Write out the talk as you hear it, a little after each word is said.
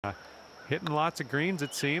Hitting lots of greens,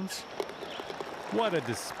 it seems. What a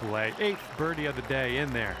display. 8th birdie of the day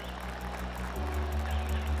in there.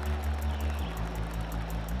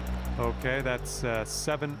 Okay, that's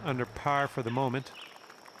 7 under par for the moment.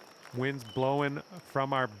 Wind's blowing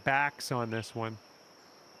from our backs on this one.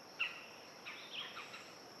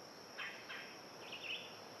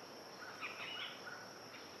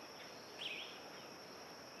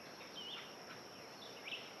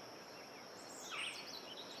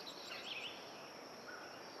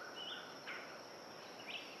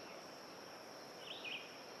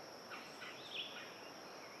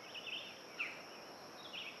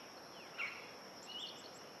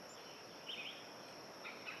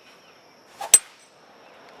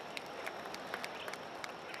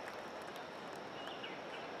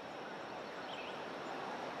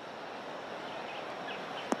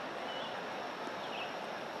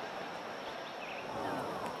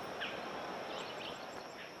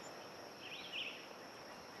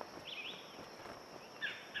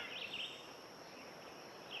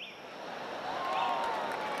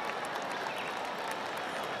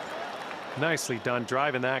 Nicely done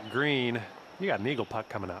driving that green. You got an eagle putt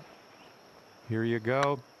coming up. Here you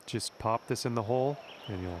go. Just pop this in the hole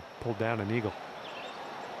and you'll pull down an eagle.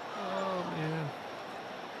 Oh, man.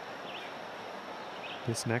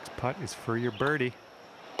 This next putt is for your birdie.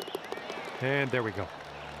 And there we go.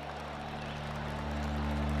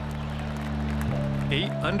 8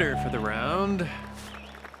 under for the round.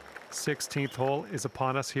 16th hole is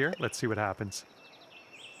upon us here. Let's see what happens.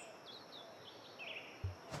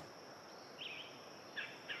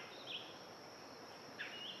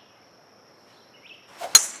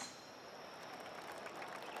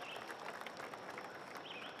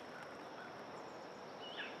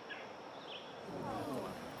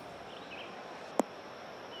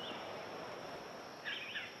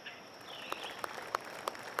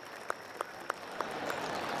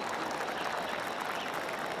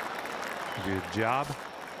 Good job.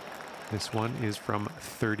 This one is from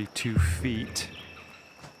 32 feet.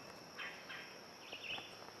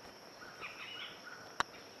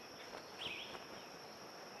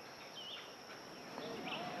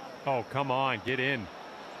 Oh, come on, get in.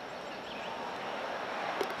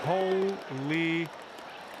 Holy.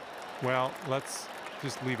 Well, let's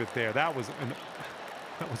just leave it there. That was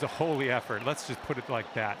a holy effort. Let's just put it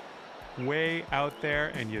like that. Way out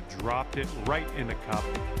there, and you dropped it right in the cup.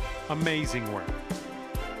 Amazing work.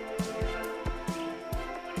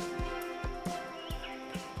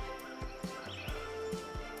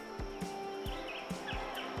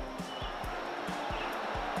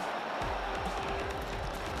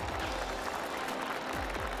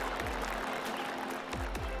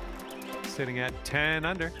 Sitting at 10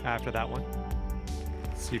 under after that one.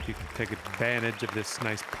 See if you can take advantage of this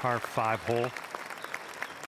nice par 5 hole.